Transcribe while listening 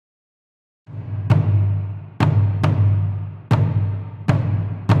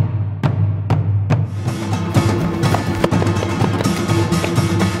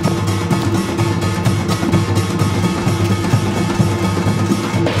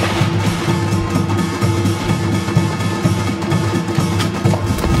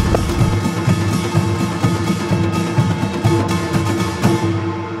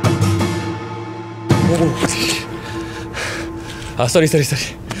sorry.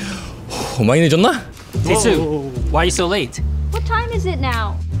 많이 늦었나? Tae-soo, why are you so late? What time is it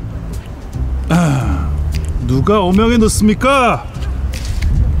now? 누가 오명에 넣습니까?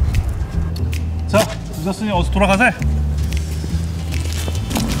 자, 늦었으니 어서 돌아가세.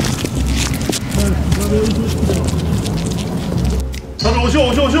 다들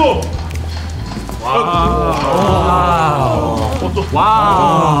오시오.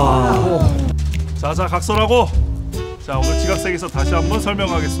 와우. 자, 각설하고. 자, 오늘 지각색에서 다시 한번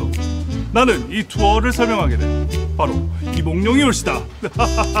설명하겠소. 나는 이 투어를 설명하게 돼. 바로 이 몽룡이 올시다.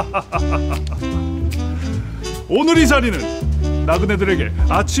 오늘 이 자리는 나그네들에게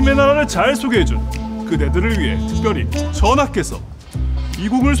아침의 나라를 잘 소개해준 그네들을 위해 특별히 전하께서 이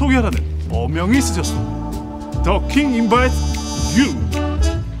곡을 소개하라는 어명이 쓰셨소. The King invites you.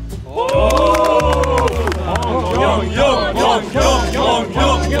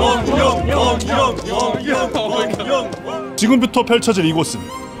 지금부터 펼쳐질 이곳은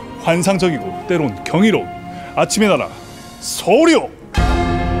환상적이고 때론 경이로운 아침의 나라 서울이요.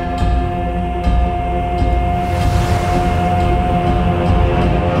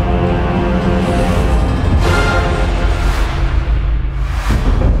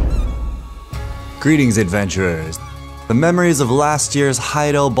 Greetings, adventurers. The memories of last year's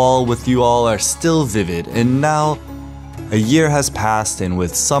Heidel Ball with you all are still vivid, and now a year has passed, and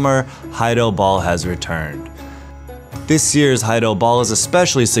with summer, Heidel Ball has returned. This year's Heidel Ball is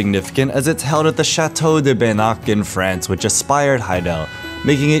especially significant as it's held at the Chateau de Benac in France, which inspired Heidel,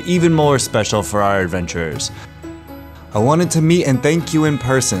 making it even more special for our adventurers. I wanted to meet and thank you in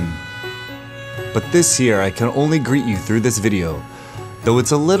person, but this year I can only greet you through this video. Though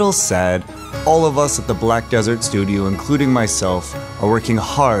it's a little sad, all of us at the Black Desert Studio, including myself, are working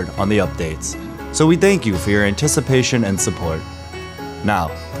hard on the updates. So we thank you for your anticipation and support.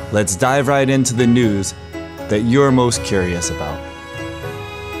 Now, let's dive right into the news that you're most curious about.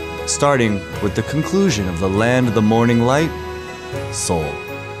 Starting with the conclusion of the Land of the Morning Light, Seoul.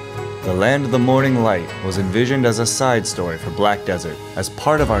 The Land of the Morning Light was envisioned as a side story for Black Desert as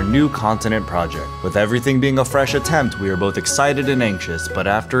part of our new continent project. With everything being a fresh attempt, we are both excited and anxious, but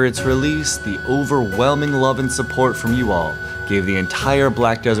after its release, the overwhelming love and support from you all gave the entire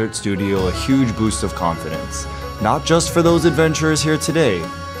Black Desert Studio a huge boost of confidence. Not just for those adventurers here today,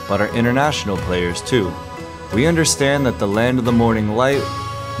 but our international players too. We understand that the Land of the Morning Light,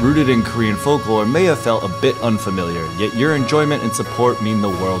 rooted in Korean folklore, may have felt a bit unfamiliar, yet your enjoyment and support mean the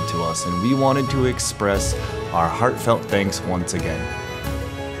world to us, and we wanted to express our heartfelt thanks once again.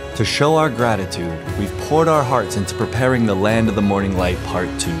 To show our gratitude, we've poured our hearts into preparing the Land of the Morning Light Part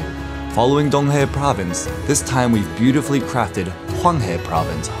 2. Following Donghae Province, this time we've beautifully crafted Hwanghae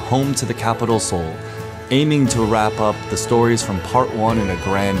Province, home to the capital Seoul, aiming to wrap up the stories from Part 1 in a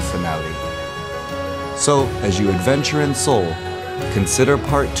grand finale. So, as you adventure in Seoul, consider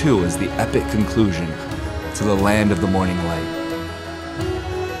Part 2 as the epic conclusion to the Land of the Morning Light.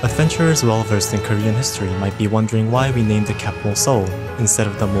 Adventurers well-versed in Korean history might be wondering why we named the capital Seoul instead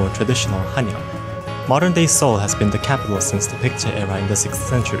of the more traditional Hanyang. Modern-day Seoul has been the capital since the Baekje era in the 6th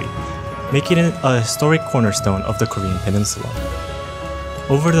century, making it a historic cornerstone of the Korean peninsula.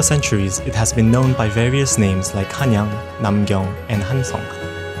 Over the centuries, it has been known by various names like Hanyang, Namgyeong, and Hansong.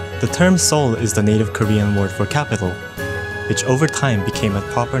 The term Seoul is the native Korean word for capital, which over time became a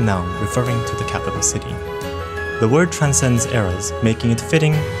proper noun referring to the capital city. The word transcends eras, making it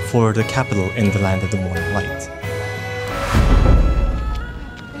fitting for the capital in the Land of the Morning Light.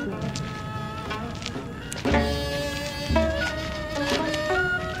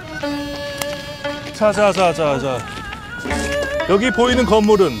 자. 여기 보이는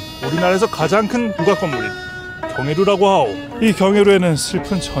건물은 우리나라에서 가장 큰 국가 건물인 경회루라고 하오. 이 경회루에는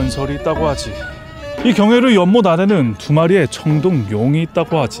슬픈 전설이 있다고 하지. 이 경회루 연못 안에는 2마리의 청동용이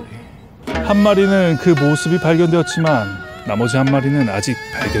있다고 하지. 한 마리는 그 모습이 발견되었지만 나머지 한 마리는 아직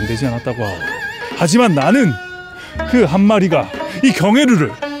발견되지 않았다고 하오. 하지만 나는 그 한 마리가 이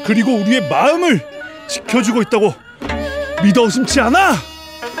경회루를 그리고 우리의 마음을 지켜주고 있다고 믿어 의심치 않아!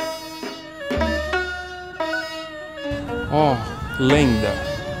 Lengda.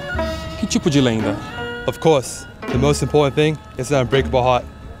 Kichupuji Lengda. Of course, the most important thing is an unbreakable heart.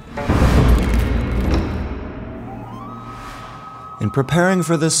 In preparing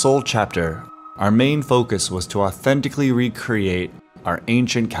for this Seoul chapter, our main focus was to authentically recreate our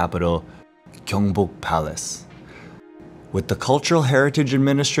ancient capital, Gyeongbok Palace. With the Cultural Heritage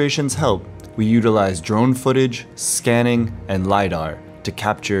Administration's help, we utilized drone footage, scanning, and LiDAR to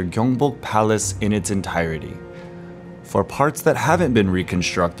capture Gyeongbok Palace in its entirety. For parts that haven't been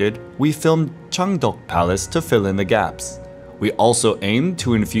reconstructed, we filmed Cheongdok Palace to fill in the gaps. We also aimed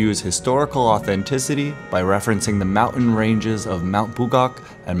to infuse historical authenticity by referencing the mountain ranges of Mount Bugak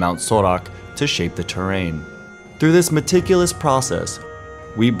and Mount Sorak to shape the terrain. Through this meticulous process,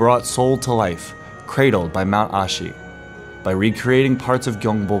 we brought Seoul to life, cradled by Mount Ashi. By recreating parts of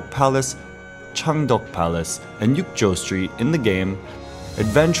Gyeongbok Palace, Changdeok Palace, and Yukjo Street in the game,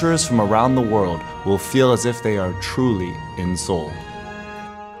 adventurers from around the world will feel as if they are truly in Seoul.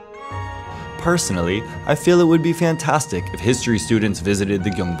 Personally, I feel it would be fantastic if history students visited the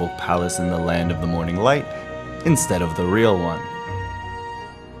Gyeongbok Palace in the Land of the Morning Light instead of the real one.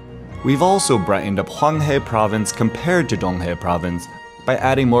 We've also brightened up Hwanghae Province compared to Donghae Province by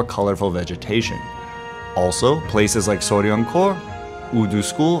adding more colorful vegetation. Also, places like Soryeongkor, Udu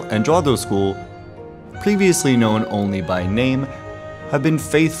School, and Jwado School, previously known only by name, have been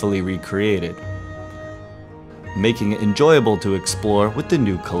faithfully recreated, making it enjoyable to explore with the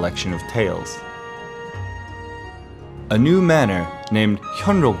new collection of tales. A new manor named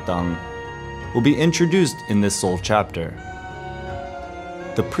Hyunrokdang will be introduced in this Seoul chapter.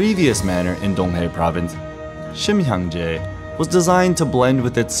 The previous manor in Donghae Province, Shimhyangjae, was designed to blend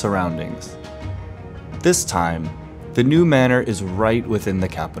with its surroundings. This time, the new manor is right within the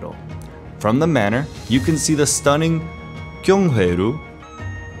capital. From the manor, you can see the stunning Gyeonghwaeru,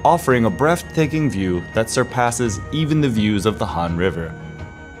 offering a breathtaking view that surpasses even the views of the Han River.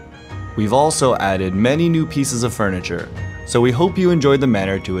 We've also added many new pieces of furniture, so we hope you enjoy the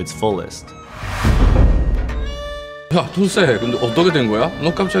manor to its fullest. 야, 돌쇠, 근데 어떻게 된 거야?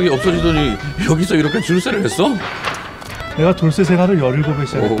 너 갑자기 없어지더니 여기서 이렇게 줄세를 했어? 내가 돌쇠 생활을 17에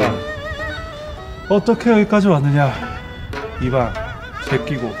시작했다. 어떻게 여기까지 왔느냐? 이방,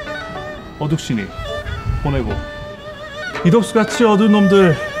 제끼고, 어둑신이 보내고 이덕수같이 어두운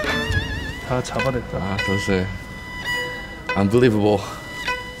놈들 다 잡아냈다. 아, 돌쇠. Unbelievable.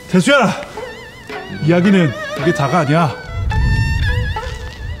 대수야! 이야기는 이게 다가 아니야.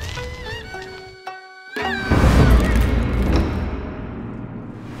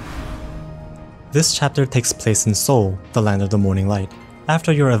 This chapter takes place in Seoul, the land of the morning light.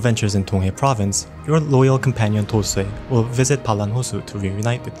 After your adventures in Donghae Province, your loyal companion Tosue will visit Palanhosu to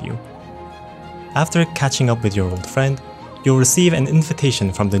reunite with you. After catching up with your old friend, you'll receive an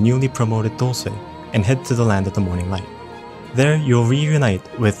invitation from the newly promoted Tosue and head to the land of the morning light. There, you'll reunite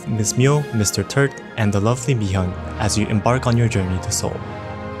with Ms. Myo, Mr. Turt, and the lovely Mihyun as you embark on your journey to Seoul.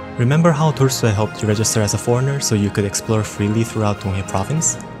 Remember how Tosue helped you register as a foreigner so you could explore freely throughout Donghae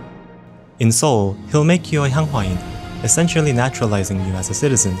Province? In Seoul, he'll make you a Hanghwain, essentially naturalizing you as a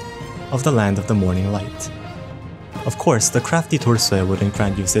citizen of the land of the morning light. Of course, the crafty Tosue wouldn't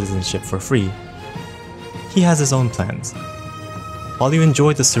grant you citizenship for free. He has his own plans. While you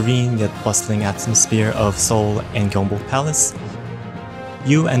enjoy the serene yet bustling atmosphere of Seoul and Gyeongbok Palace,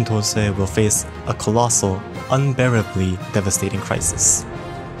 you and Tosue will face a colossal, unbearably devastating crisis.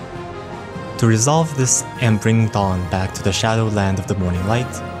 To resolve this and bring dawn back to the shadow land of the morning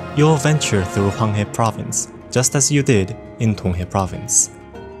light, you'll venture through Hwanghae Province, just as you did in Donghae Province.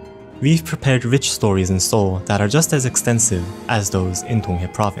 We've prepared rich stories in Seoul that are just as extensive as those in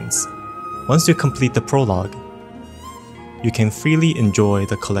Donghae Province. Once you complete the prologue, you can freely enjoy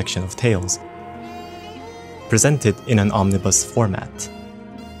the collection of tales, presented in an omnibus format.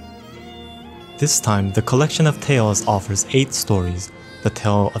 This time, the collection of tales offers 8 stories: the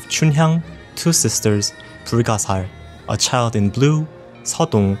tale of Chunhyang, 2 sisters, Bulgasar, a child in blue,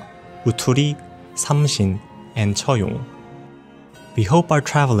 Seodong, Uturi, Samshin, and Choyong. We hope our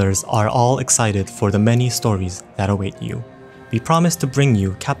travelers are all excited for the many stories that await you. We promise to bring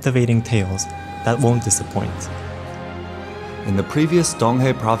you captivating tales that won't disappoint. In the previous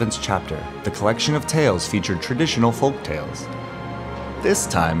Donghae Province chapter, the collection of tales featured traditional folk tales. This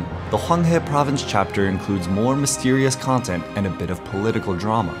time, the Hwanghae Province chapter includes more mysterious content and a bit of political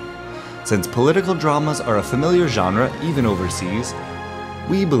drama. Since political dramas are a familiar genre even overseas,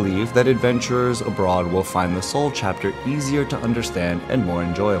 we believe that adventurers abroad will find the Seoul chapter easier to understand and more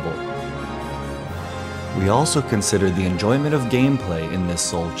enjoyable. We also considered the enjoyment of gameplay in this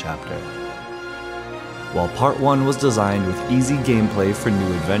Seoul chapter. While Part 1 was designed with easy gameplay for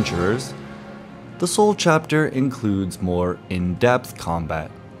new adventurers, the Seoul chapter includes more in-depth combat,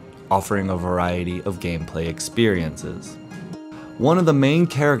 offering a variety of gameplay experiences. One of the main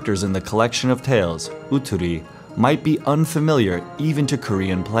characters in the collection of tales, Uturi, might be unfamiliar even to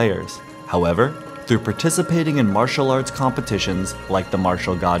Korean players. However, through participating in martial arts competitions like the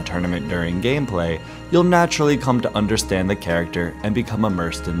Martial God Tournament during gameplay, you'll naturally come to understand the character and become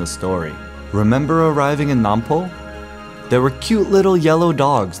immersed in the story. Remember arriving in Nampo? There were cute little yellow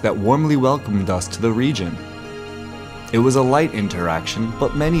dogs that warmly welcomed us to the region. It was a light interaction,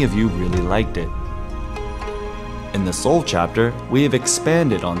 but many of you really liked it. In the Seoul chapter, we have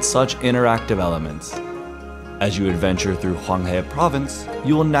expanded on such interactive elements. As you adventure through Hwanghae province,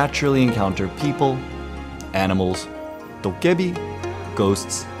 you will naturally encounter people, animals, dokkebi,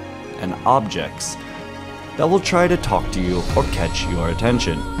 ghosts, and objects that will try to talk to you or catch your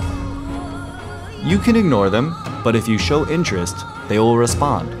attention. You can ignore them, but if you show interest, they will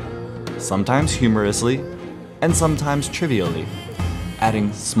respond, sometimes humorously and sometimes trivially,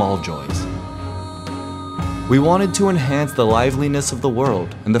 adding small joys. We wanted to enhance the liveliness of the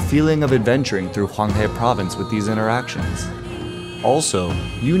world and the feeling of adventuring through Hwanghae province with these interactions. Also,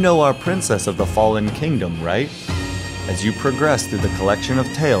 you know our Princess of the Fallen Kingdom, right? As you progress through the collection of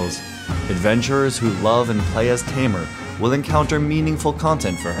tales, adventurers who love and play as Tamer will encounter meaningful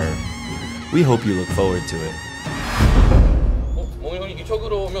content for her. We hope you look forward to it. 몽이 형이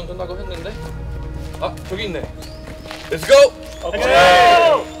이쪽으로 오면 된다고 했는데? 아, 저기 있네. Let's go!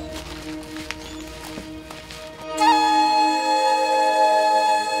 오케이!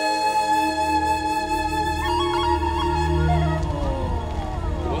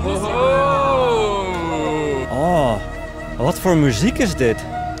 Wat voor muziek is dit?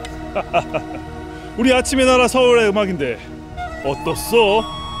 우리 아침의 나라 서울의 음악인데 어떻소?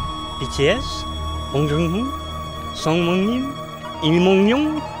 BTS, Bong Joon-ho, Song Moon-nim, Lee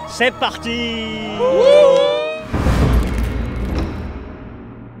Mong-young, c'est parti!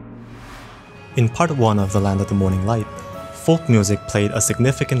 In part 1 of The Land of the Morning Light, folk music played a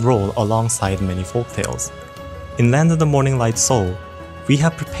significant role alongside many folktales. In Land of the Morning Light Seoul, we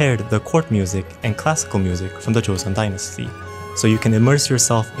have prepared the court music and classical music from the Joseon Dynasty, so you can immerse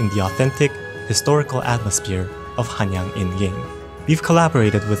yourself in the authentic, historical atmosphere of Hanyang in-game. We've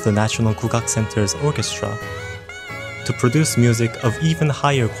collaborated with the National Gugak Center's orchestra to produce music of even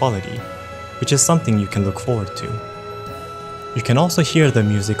higher quality, which is something you can look forward to. You can also hear the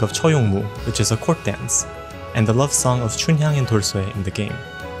music of Choyongmu, which is a court dance, and the love song of Chunhyang and Dolsue in the game.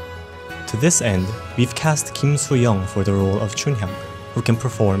 To this end, we've cast Kim Soo-young for the role of Chunhyang, who can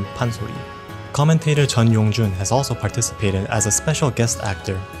perform pansori. Commentator Jeon Yong-jun has also participated as a special guest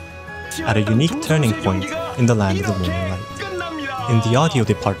actor at a unique turning point in the Land of the Morning Light. In the audio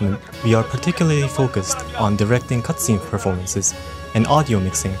department, we are particularly focused on directing cutscene performances and audio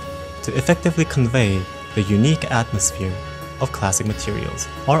mixing to effectively convey the unique atmosphere of classic materials.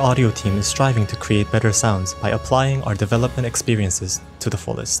 Our audio team is striving to create better sounds by applying our development experiences to the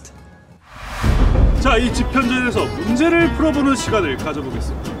fullest. 자, 이 집현전에서 문제를 풀어보는 시간을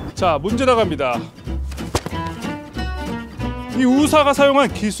가져보겠습니다. 자, 문제 나갑니다. 이 우사가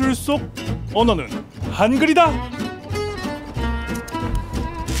사용한 기술 속 언어는 한글이다.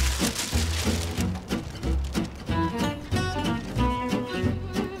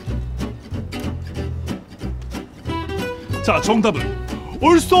 자, 정답은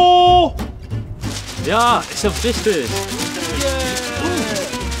옳소. Ja, self-fisted.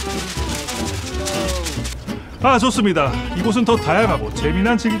 아, 좋습니다. 이곳은 더 다양하고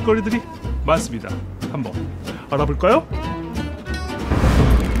재미난 즐길거리들이 많습니다. 한번 알아볼까요?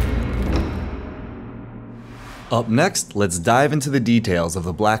 Up next, let's dive into the details of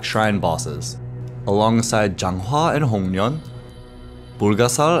the Black Shrine bosses. Alongside Janghwa and Hongnyeon,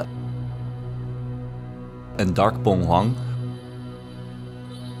 Bulgasal and Dark Bonghwang,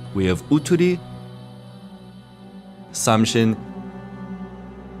 we have Uturi, Samshin,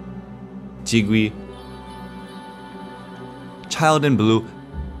 Jigwi, Child in Blue,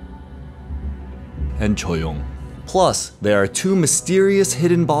 and Choyong. Plus, there are 2 mysterious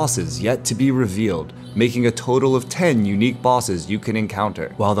hidden bosses yet to be revealed, making a total of 10 unique bosses you can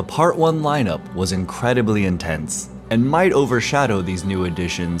encounter. While the Part 1 lineup was incredibly intense and might overshadow these new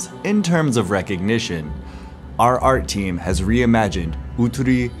additions in terms of recognition, our art team has reimagined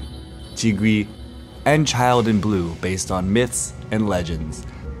Uturi, Jigwi, and Child in Blue based on myths and legends,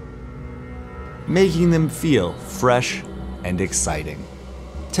 making them feel fresh and exciting.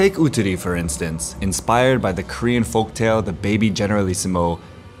 Take Uturi for instance, inspired by the Korean folktale The Baby Generalissimo.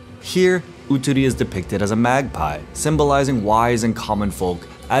 Here, Uturi is depicted as a magpie, symbolizing wise and common folk,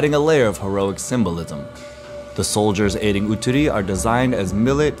 adding a layer of heroic symbolism. The soldiers aiding Uturi are designed as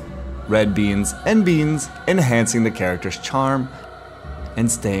millet, red beans, and beans, enhancing the character's charm and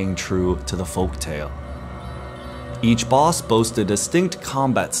staying true to the folktale. Each boss boasts a distinct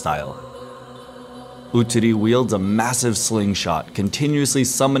combat style. Uturi wields a massive slingshot, continuously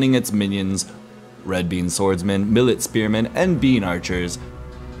summoning its minions, red bean swordsmen, millet spearmen, and bean archers,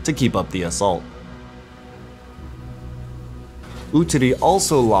 to keep up the assault. Uturi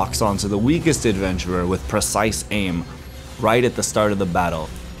also locks onto the weakest adventurer with precise aim, right at the start of the battle,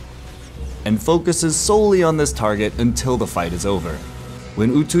 and focuses solely on this target until the fight is over.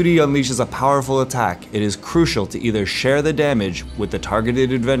 When Uturi unleashes a powerful attack, it is crucial to either share the damage with the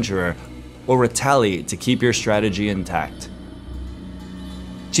targeted adventurer or retaliate to keep your strategy intact.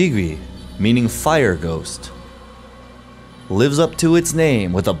 Jigri, meaning fire ghost, lives up to its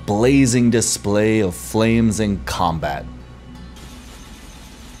name with a blazing display of flames in combat.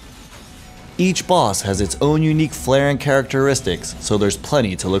 Each boss has its own unique flair and characteristics, so there's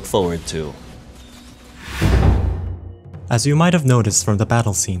plenty to look forward to. As you might have noticed from the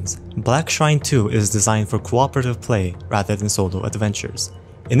battle scenes, Black Shrine 2 is designed for cooperative play rather than solo adventures.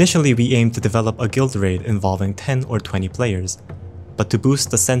 Initially, we aimed to develop a guild raid involving 10 or 20 players, but to boost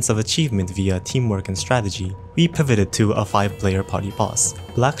the sense of achievement via teamwork and strategy, we pivoted to a 5-player party boss.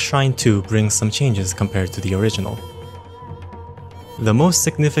 Black Shrine 2 brings some changes compared to the original. The most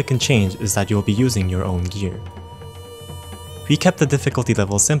significant change is that you'll be using your own gear. We kept the difficulty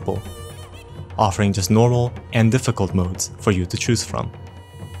level simple, offering just normal and difficult modes for you to choose from.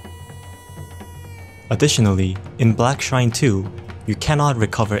 Additionally, in Black Shrine 2, you cannot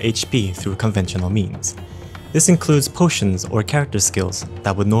recover HP through conventional means. This includes potions or character skills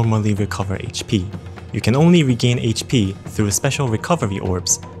that would normally recover HP. You can only regain HP through special recovery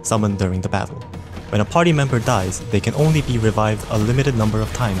orbs summoned during the battle. When a party member dies, they can only be revived a limited number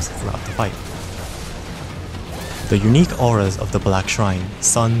of times throughout the fight. The unique auras of the Black Shrine,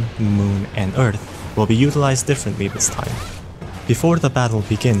 Sun, Moon, and Earth will be utilized differently this time. Before the battle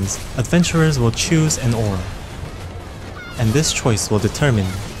begins, adventurers will choose an aura, and this choice will determine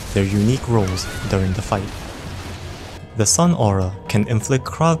their unique roles during the fight. The Sun aura can inflict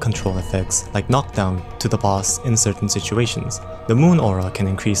crowd control effects like knockdown to the boss in certain situations. The Moon aura can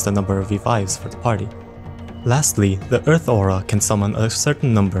increase the number of revives for the party. Lastly, the Earth aura can summon a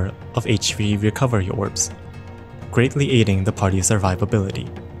certain number of HP recovery orbs, greatly aiding the party's survivability.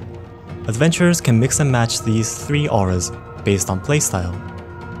 Adventurers can mix and match these 3 auras based on playstyle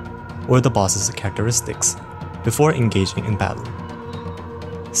or the boss's characteristics before engaging in battle.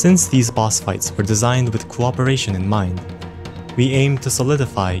 Since these boss fights were designed with cooperation in mind, we aim to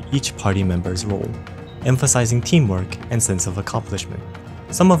solidify each party member's role, emphasizing teamwork and sense of accomplishment.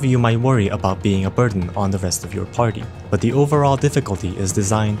 Some of you might worry about being a burden on the rest of your party, but the overall difficulty is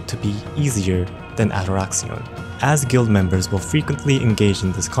designed to be easier than Ataraxion. As guild members will frequently engage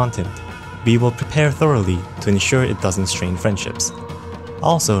in this content, we will prepare thoroughly to ensure it doesn't strain friendships.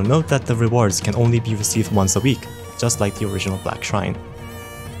 Also, note that the rewards can only be received once a week, just like the original Black Shrine.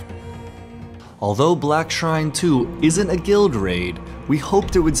 Although Black Shrine 2 isn't a guild raid, we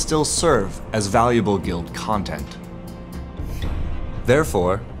hoped it would still serve as valuable guild content.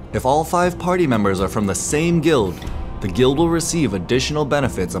 Therefore, if all 5 party members are from the same guild, the guild will receive additional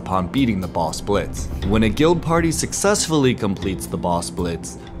benefits upon beating the boss blitz. When a guild party successfully completes the boss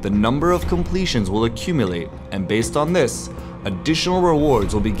blitz, the number of completions will accumulate, and based on this, additional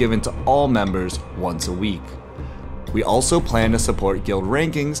rewards will be given to all members once a week. We also plan to support guild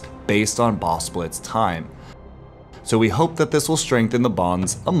rankings based on boss blitz time, so we hope that this will strengthen the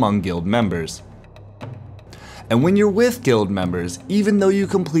bonds among guild members. And when you're with guild members, even though you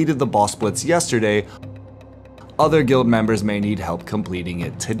completed the boss blitz yesterday, other guild members may need help completing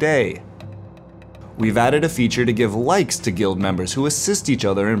it today. We've added a feature to give likes to guild members who assist each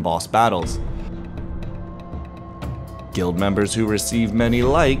other in boss battles. Guild members who receive many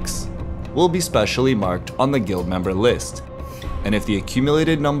likes will be specially marked on the guild member list, and if the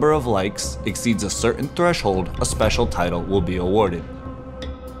accumulated number of likes exceeds a certain threshold, a special title will be awarded.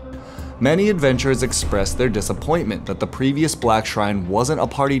 Many adventurers expressed their disappointment that the previous Black Shrine wasn't a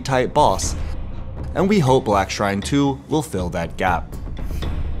party-type boss, and we hope Black Shrine 2 will fill that gap.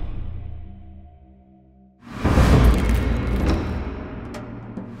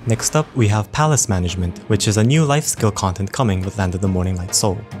 Next up, we have Palace Management, which is a new life skill content coming with Land of the Morning Light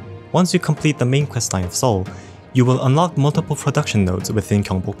Seoul. Once you complete the main questline of Seoul, you will unlock multiple production nodes within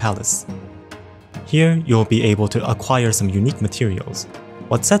Gyeongbok Palace. Here, you'll be able to acquire some unique materials.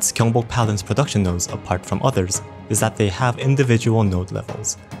 What sets Gyeongbok Palace production nodes apart from others is that they have individual node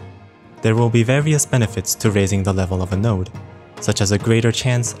levels. There will be various benefits to raising the level of a node, such as a greater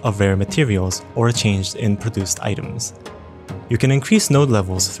chance of rare materials or a change in produced items. You can increase node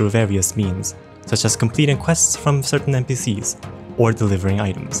levels through various means, such as completing quests from certain NPCs or delivering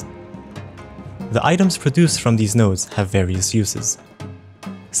items. The items produced from these nodes have various uses.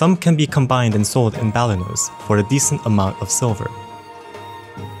 Some can be combined and sold in Balanos for a decent amount of silver,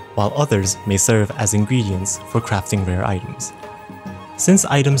 while others may serve as ingredients for crafting rare items. Since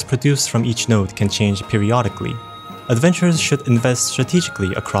items produced from each node can change periodically, adventurers should invest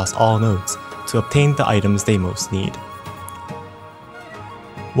strategically across all nodes to obtain the items they most need.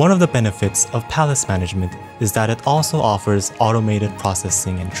 One of the benefits of palace management is that it also offers automated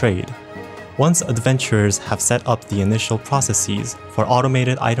processing and trade. Once adventurers have set up the initial processes for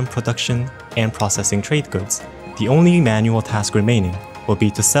automated item production and processing trade goods, the only manual task remaining will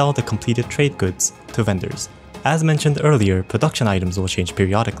be to sell the completed trade goods to vendors. As mentioned earlier, production items will change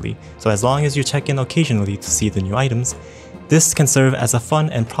periodically, so as long as you check in occasionally to see the new items, this can serve as a fun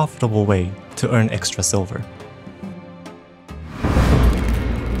and profitable way to earn extra silver.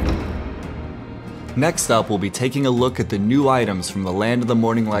 Next up, we'll be taking a look at the new items from the Land of the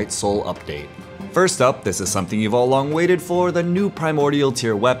Morning Light Seoul update. First up, this is something you've all long waited for, the new primordial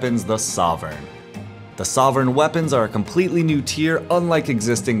tier weapons, the Sovereign. The Sovereign weapons are a completely new tier, unlike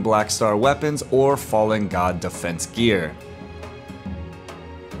existing Black Star weapons or Fallen God defense gear.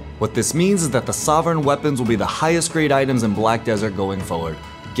 What this means is that the Sovereign weapons will be the highest grade items in Black Desert going forward.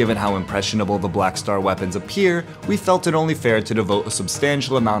 Given how impressionable the Black Star weapons appear, we felt it only fair to devote a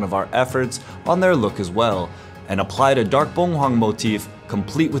substantial amount of our efforts on their look as well, and applied a Dark Bonghwang motif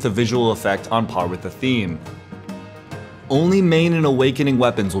complete with a visual effect on par with the theme. Only main and awakening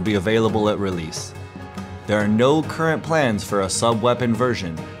weapons will be available at release. There are no current plans for a sub-weapon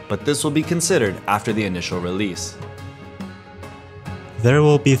version, but this will be considered after the initial release. There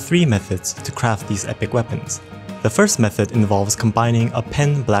will be 3 methods to craft these epic weapons. The first method involves combining a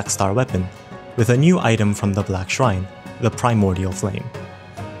pen Black Star weapon with a new item from the Black Shrine, the Primordial Flame.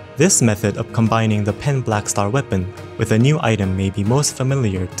 This method of combining the pen Black Star weapon with a new item may be most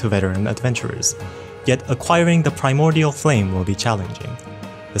familiar to veteran adventurers, yet acquiring the Primordial Flame will be challenging.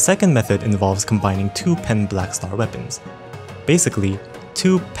 The second method involves combining 2 pen Black Star weapons. Basically,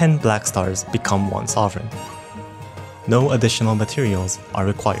 2 pen Black Stars become 1 Sovereign. No additional materials are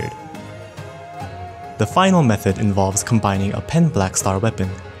required. The final method involves combining a pen Black Star weapon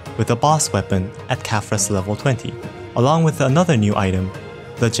with a boss weapon at Khafra's level 20, along with another new item,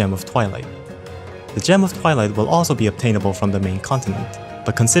 the Gem of Twilight. The Gem of Twilight will also be obtainable from the main continent,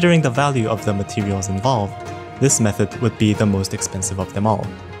 but considering the value of the materials involved, this method would be the most expensive of them all.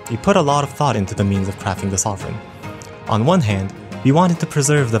 We put a lot of thought into the means of crafting the Sovereign. On one hand, we wanted to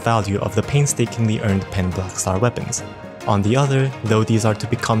preserve the value of the painstakingly earned pen Black Star weapons. On the other, though these are to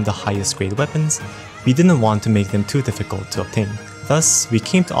become the highest grade weapons, we didn't want to make them too difficult to obtain. Thus, we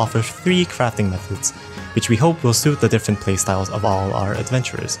came to offer 3 crafting methods, which we hope will suit the different playstyles of all our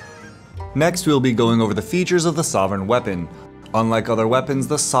adventurers. Next, we'll be going over the features of the Sovereign weapon. Unlike other weapons,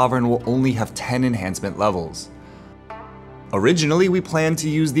 the Sovereign will only have 10 enhancement levels. Originally, we planned to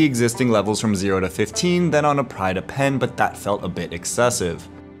use the existing levels from 0 to 15, then on a Pride a pen, but that felt a bit excessive.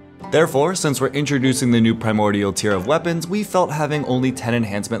 Therefore, since we're introducing the new primordial tier of weapons, we felt having only 10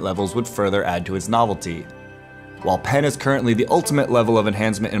 enhancement levels would further add to its novelty. While pen is currently the ultimate level of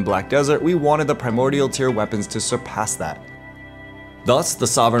enhancement in Black Desert, we wanted the primordial tier weapons to surpass that. Thus, the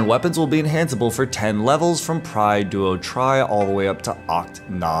Sovereign weapons will be enhanceable for 10 levels from Pride, Duo, Tri, all the way up to Oct,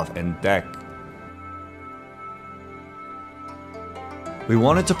 Nav, and Dek. We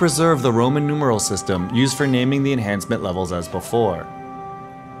wanted to preserve the Roman numeral system used for naming the enhancement levels as before.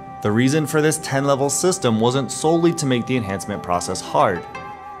 The reason for this 10-level system wasn't solely to make the enhancement process hard.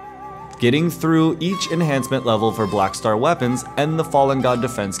 Getting through each enhancement level for Black Star weapons and the Fallen God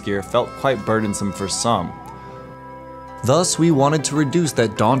defense gear felt quite burdensome for some. Thus, we wanted to reduce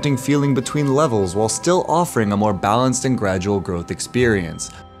that daunting feeling between levels while still offering a more balanced and gradual growth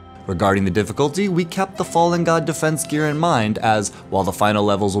experience. Regarding the difficulty, we kept the Fallen God defense gear in mind as, while the final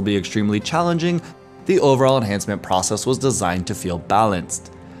levels will be extremely challenging, the overall enhancement process was designed to feel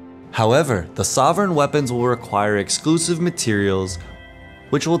balanced. However, the Sovereign weapons will require exclusive materials,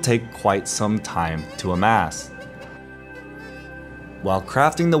 which will take quite some time to amass. While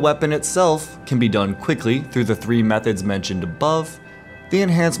crafting the weapon itself can be done quickly through the 3 methods mentioned above, the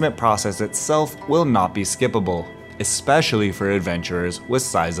enhancement process itself will not be skippable, especially for adventurers with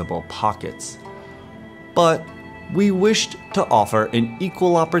sizable pockets. But we wished to offer an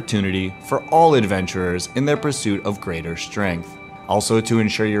equal opportunity for all adventurers in their pursuit of greater strength. Also, to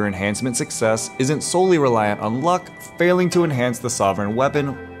ensure your enhancement success isn't solely reliant on luck, failing to enhance the Sovereign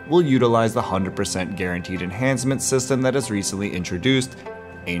weapon will utilize the 100% guaranteed enhancement system that is recently introduced,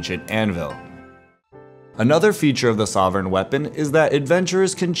 Ancient Anvil. Another feature of the Sovereign weapon is that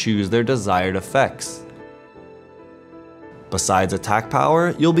adventurers can choose their desired effects. Besides attack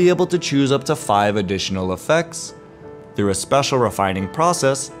power, you'll be able to choose up to 5 additional effects. Through a special refining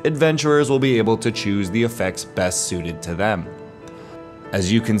process, adventurers will be able to choose the effects best suited to them. As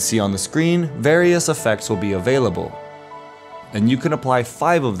you can see on the screen, various effects will be available, and you can apply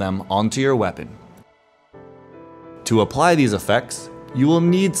 5 of them onto your weapon. To apply these effects, you will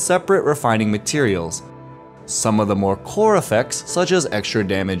need separate refining materials, Some of the more core effects, such as extra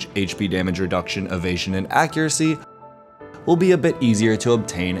damage, HP damage reduction, evasion, and accuracy, will be a bit easier to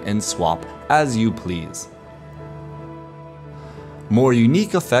obtain and swap as you please. More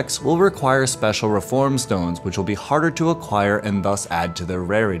unique effects will require special reform stones, which will be harder to acquire and thus add to their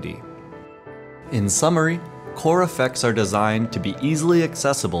rarity. In summary, core effects are designed to be easily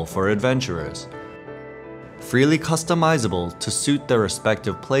accessible for adventurers, freely customizable to suit their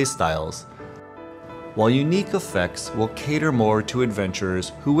respective playstyles, while unique effects will cater more to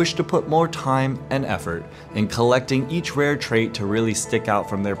adventurers who wish to put more time and effort in collecting each rare trait to really stick out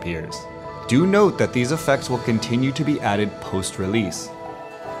from their peers. Do note that these effects will continue to be added post-release.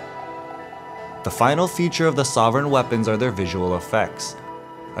 The final feature of the Sovereign weapons are their visual effects.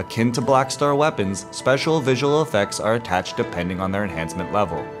 Akin to Black Star weapons, special visual effects are attached depending on their enhancement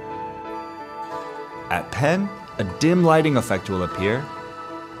level. At Pen, a dim lighting effect will appear,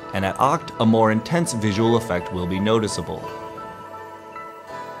 and at Oct, a more intense visual effect will be noticeable.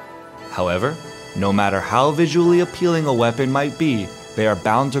 However, no matter how visually appealing a weapon might be, they are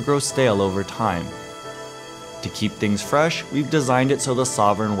bound to grow stale over time. To keep things fresh, we've designed it so the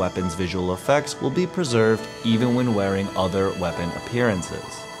Sovereign weapon's visual effects will be preserved even when wearing other weapon appearances.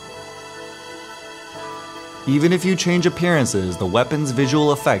 Even if you change appearances, the weapon's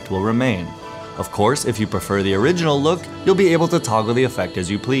visual effect will remain. Of course, if you prefer the original look, you'll be able to toggle the effect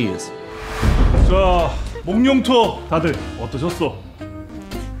as you please. 자, 몽룡 투어 다들 어떠셨어?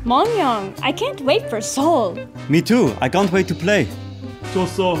 Mongyong, I can't wait for Seoul. Me too. I can't wait to play.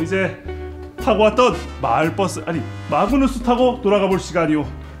 좋았어. 이제 타고 왔던 마을버스 아니 마그누스 타고 돌아가 볼 시간이요.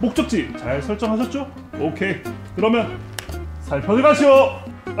 목적지 잘 설정하셨죠? 오케이. 그러면 살펴들 가시오.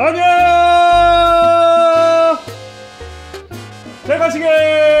 안녕. 잘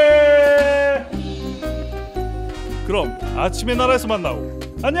가시게. 그럼 아침의 나라에서 만나고.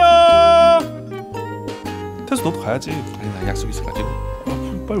 안녕. 태수 너도 가야지. 아니 나 약속 있어가지고.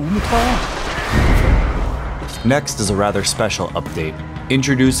 빨리 오늘 타. Next is a rather special update,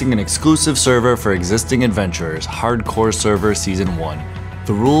 introducing an exclusive server for existing adventurers, Hardcore Server Season 1.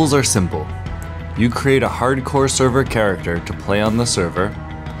 The rules are simple. You create a Hardcore Server character to play on the server.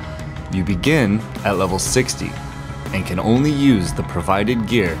 You begin at level 60 and can only use the provided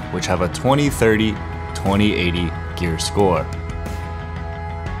gear, which have a 2030, 2080 gear score.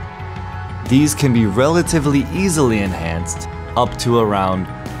 These can be relatively easily enhanced up to around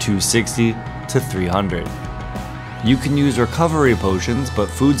 260 to 300. You can use recovery potions, but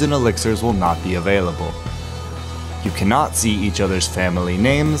foods and elixirs will not be available. You cannot see each other's family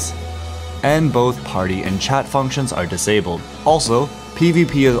names, and both party and chat functions are disabled. Also,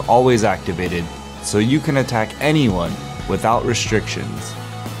 PvP is always activated, so you can attack anyone without restrictions.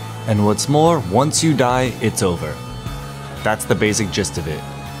 And what's more, once you die, it's over. That's the basic gist of it.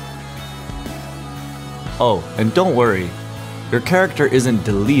 Oh, and don't worry, your character isn't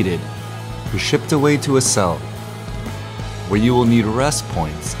deleted. You're shipped away to a cell, where you will need rest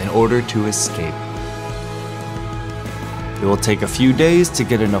points in order to escape. It will take a few days to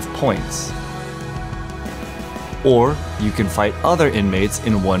get enough points. Or you can fight other inmates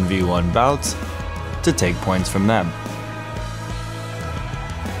in 1v1 bouts to take points from them.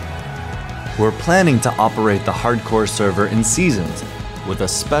 We're planning to operate the hardcore server in seasons with a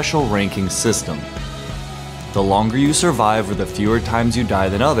special ranking system. The longer you survive or the fewer times you die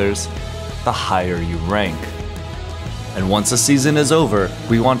than others, the higher you rank. And once a season is over,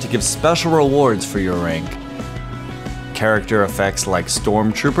 we want to give special rewards for your rank. Character effects like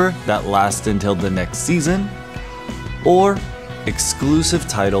Stormtrooper that last until the next season, or exclusive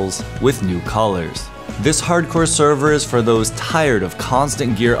titles with new colors. This hardcore server is for those tired of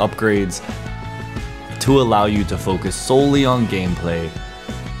constant gear upgrades to allow you to focus solely on gameplay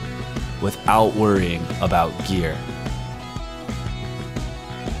without worrying about gear.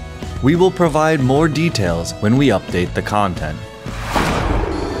 We will provide more details when we update the content.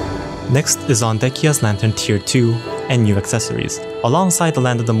 Next is on Dekia's Lantern Tier 2 and new accessories. Alongside the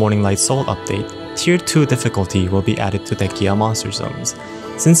Land of the Morning Light Soul update, Tier 2 difficulty will be added to Dekia Monster Zones.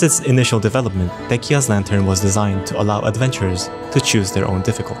 Since its initial development, Dekia's Lantern was designed to allow adventurers to choose their own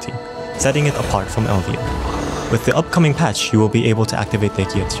difficulty, setting it apart from Elvia. With the upcoming patch, you will be able to activate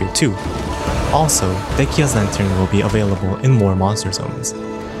Dekia Tier 2. Also, Dekia's Lantern will be available in more monster zones.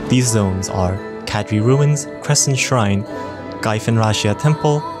 These zones are Kadri Ruins, Crescent Shrine, Gaifen Rashia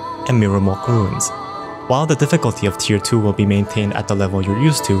Temple, and Miromok Ruins. While the difficulty of Tier 2 will be maintained at the level you're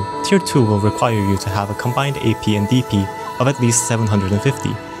used to, Tier 2 will require you to have a combined AP and DP of at least 750,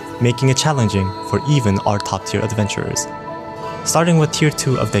 making it challenging for even our top tier adventurers. Starting with Tier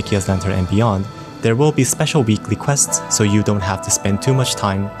 2 of Dekia's Lantern and beyond, there will be special weekly quests so you don't have to spend too much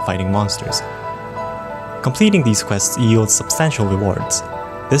time fighting monsters. Completing these quests yields substantial rewards.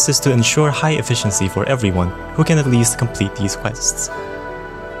 This is to ensure high efficiency for everyone who can at least complete these quests.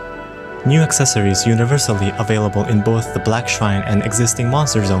 New accessories universally available in both the Black Shrine and existing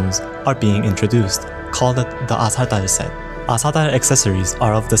monster zones are being introduced, called the Asadar set. Asadar accessories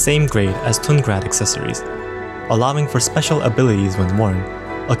are of the same grade as Tungrad accessories, allowing for special abilities when worn,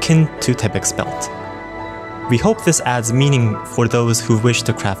 akin to Tebek's belt. We hope this adds meaning for those who wish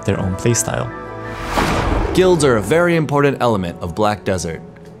to craft their own playstyle. Guilds are a very important element of Black Desert.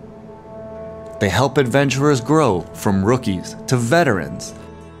 They help adventurers grow from rookies to veterans,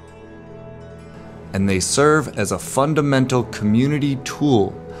 and they serve as a fundamental community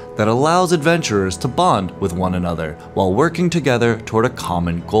tool that allows adventurers to bond with one another while working together toward a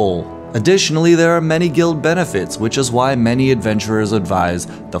common goal. Additionally, there are many guild benefits, which is why many adventurers advise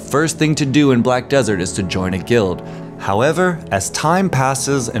the first thing to do in Black Desert is to join a guild. However, as time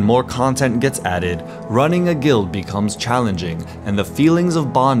passes and more content gets added, running a guild becomes challenging, and the feelings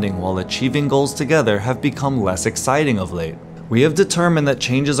of bonding while achieving goals together have become less exciting of late. We have determined that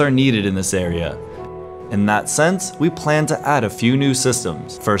changes are needed in this area. In that sense, we plan to add a few new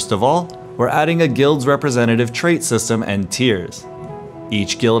systems. First of all, we're adding a guild's representative trait system and tiers.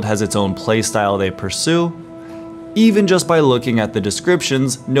 Each guild has its own playstyle they pursue. Even just by looking at the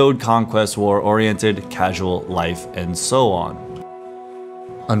descriptions, node, conquest, war oriented, casual, life, and so on.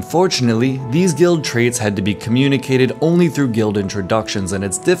 Unfortunately, these guild traits had to be communicated only through guild introductions, and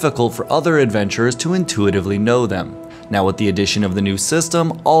it's difficult for other adventurers to intuitively know them. Now with the addition of the new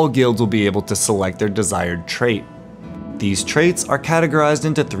system, all guilds will be able to select their desired trait. These traits are categorized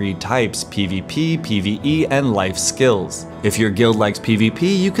into 3 types: PvP, PvE, and life skills. If your guild likes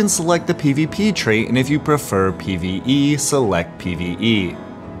PvP, you can select the PvP trait, and if you prefer PvE, select PvE.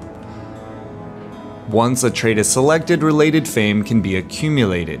 Once a trait is selected, related fame can be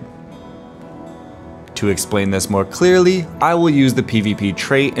accumulated. To explain this more clearly, I will use the PvP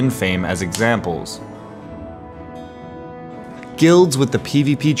trait and fame as examples. Guilds with the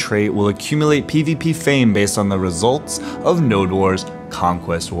PvP trait will accumulate PvP fame based on the results of Node Wars,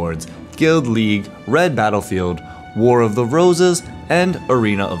 Conquest Wars, Guild League, Red Battlefield, War of the Roses, and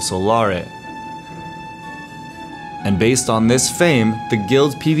Arena of Solare. And based on this fame, the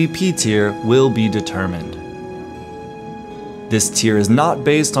guild's PvP tier will be determined. This tier is not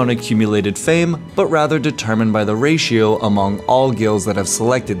based on accumulated fame, but rather determined by the ratio among all guilds that have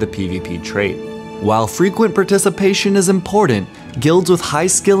selected the PvP trait. While frequent participation is important, guilds with high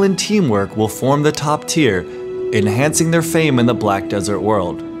skill and teamwork will form the top tier, enhancing their fame in the Black Desert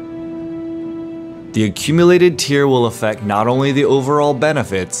world. The accumulated tier will affect not only the overall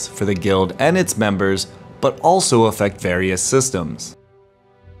benefits for the guild and its members, but also affect various systems.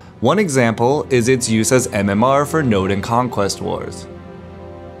 One example is its use as MMR for Node and Conquest Wars.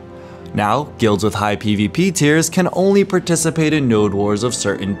 Now, guilds with high PvP tiers can only participate in Node Wars of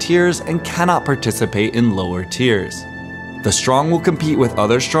certain tiers and cannot participate in lower tiers. The strong will compete with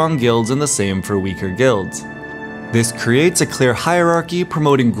other strong guilds and the same for weaker guilds. This creates a clear hierarchy,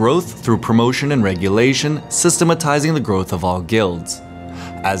 promoting growth through promotion and regulation, systematizing the growth of all guilds.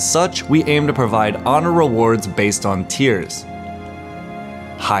 As such, we aim to provide honor rewards based on tiers.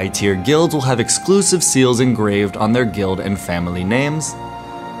 High-tier guilds will have exclusive seals engraved on their guild and family names,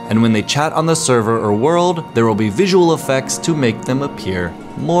 and when they chat on the server or world, there will be visual effects to make them appear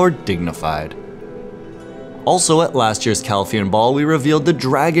more dignified. Also at last year's Heidel Ball, we revealed the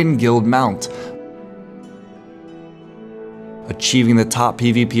Dragon Guild mount. Achieving the top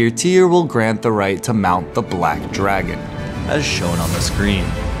PvP tier will grant the right to mount the Black Dragon, as shown on the screen.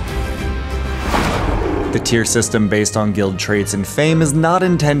 The tier system based on guild traits and fame is not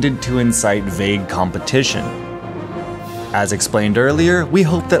intended to incite vague competition. As explained earlier, we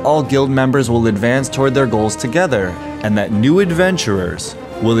hope that all guild members will advance toward their goals together, and that new adventurers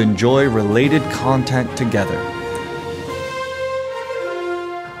will enjoy related content together,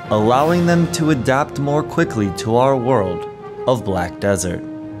 allowing them to adapt more quickly to our world of Black Desert.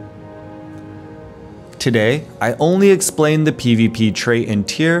 Today, I only explained the PvP trait and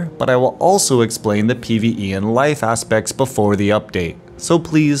tier, but I will also explain the PvE and life aspects before the update, so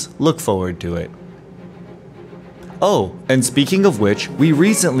please look forward to it. Oh, and speaking of which, we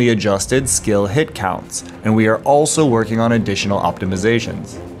recently adjusted skill hit counts, and we are also working on additional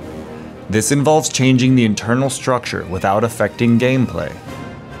optimizations. This involves changing the internal structure without affecting gameplay.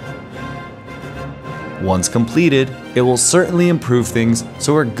 Once completed, it will certainly improve things,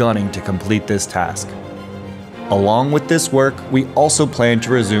 so we're gunning to complete this task. Along with this work, we also plan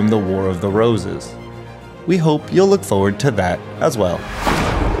to resume the War of the Roses. We hope you'll look forward to that as well.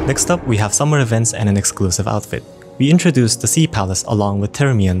 Next up, we have summer events and an exclusive outfit. We introduced the Sea Palace along with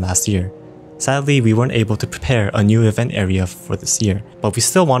Termian last year. Sadly, we weren't able to prepare a new event area for this year, but we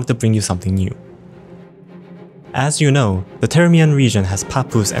still wanted to bring you something new. As you know, the Termian region has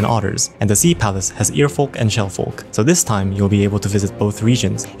papus and otters, and the Sea Palace has earfolk and shellfolk, so this time you'll be able to visit both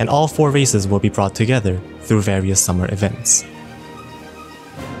regions, and all 4 races will be brought together through various summer events.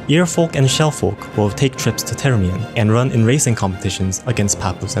 Earfolk and shellfolk will take trips to Termian and run in racing competitions against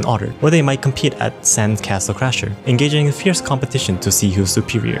papus and otter, or they might compete at Sand Castle Crasher, engaging in fierce competition to see who's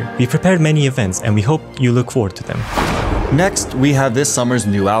superior. We prepared many events and we hope you look forward to them. Next, we have this summer's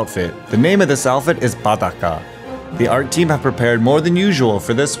new outfit. The name of this outfit is Badaka. The art team have prepared more than usual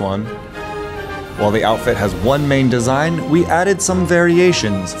for this one. While the outfit has one main design, we added some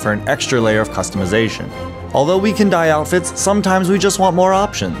variations for an extra layer of customization. Although we can dye outfits, sometimes we just want more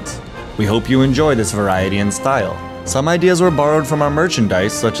options. We hope you enjoy this variety in style. Some ideas were borrowed from our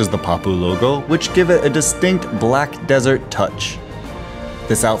merchandise, such as the Papu logo, which give it a distinct black desert touch.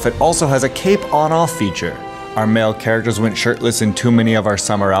 This outfit also has a cape on-off feature. Our male characters went shirtless in too many of our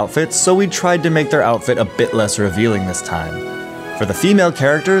summer outfits, so we tried to make their outfit a bit less revealing this time. For the female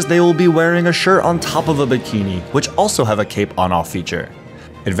characters, they will be wearing a shirt on top of a bikini, which also have a cape on-off feature.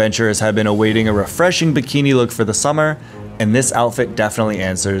 Adventurers have been awaiting a refreshing bikini look for the summer, and this outfit definitely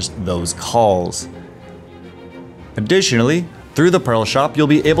answers those calls. Additionally, through the Pearl Shop, you'll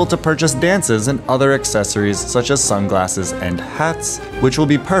be able to purchase dances and other accessories such as sunglasses and hats, which will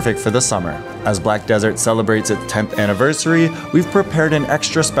be perfect for the summer. As Black Desert celebrates its 10th anniversary, we've prepared an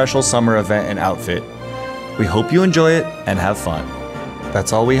extra special summer event and outfit. We hope you enjoy it and have fun.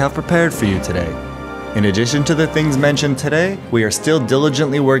 That's all we have prepared for you today. In addition to the things mentioned today, we are still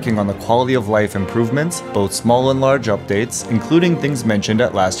diligently working on the quality of life improvements, both small and large updates, including things mentioned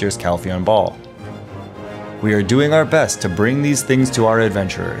at last year's Heidel Ball. We are doing our best to bring these things to our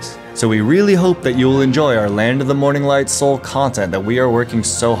adventurers, so we really hope that you will enjoy our Land of the Morning Light Seoul content that we are working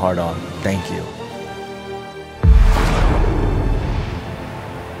so hard on. Thank you.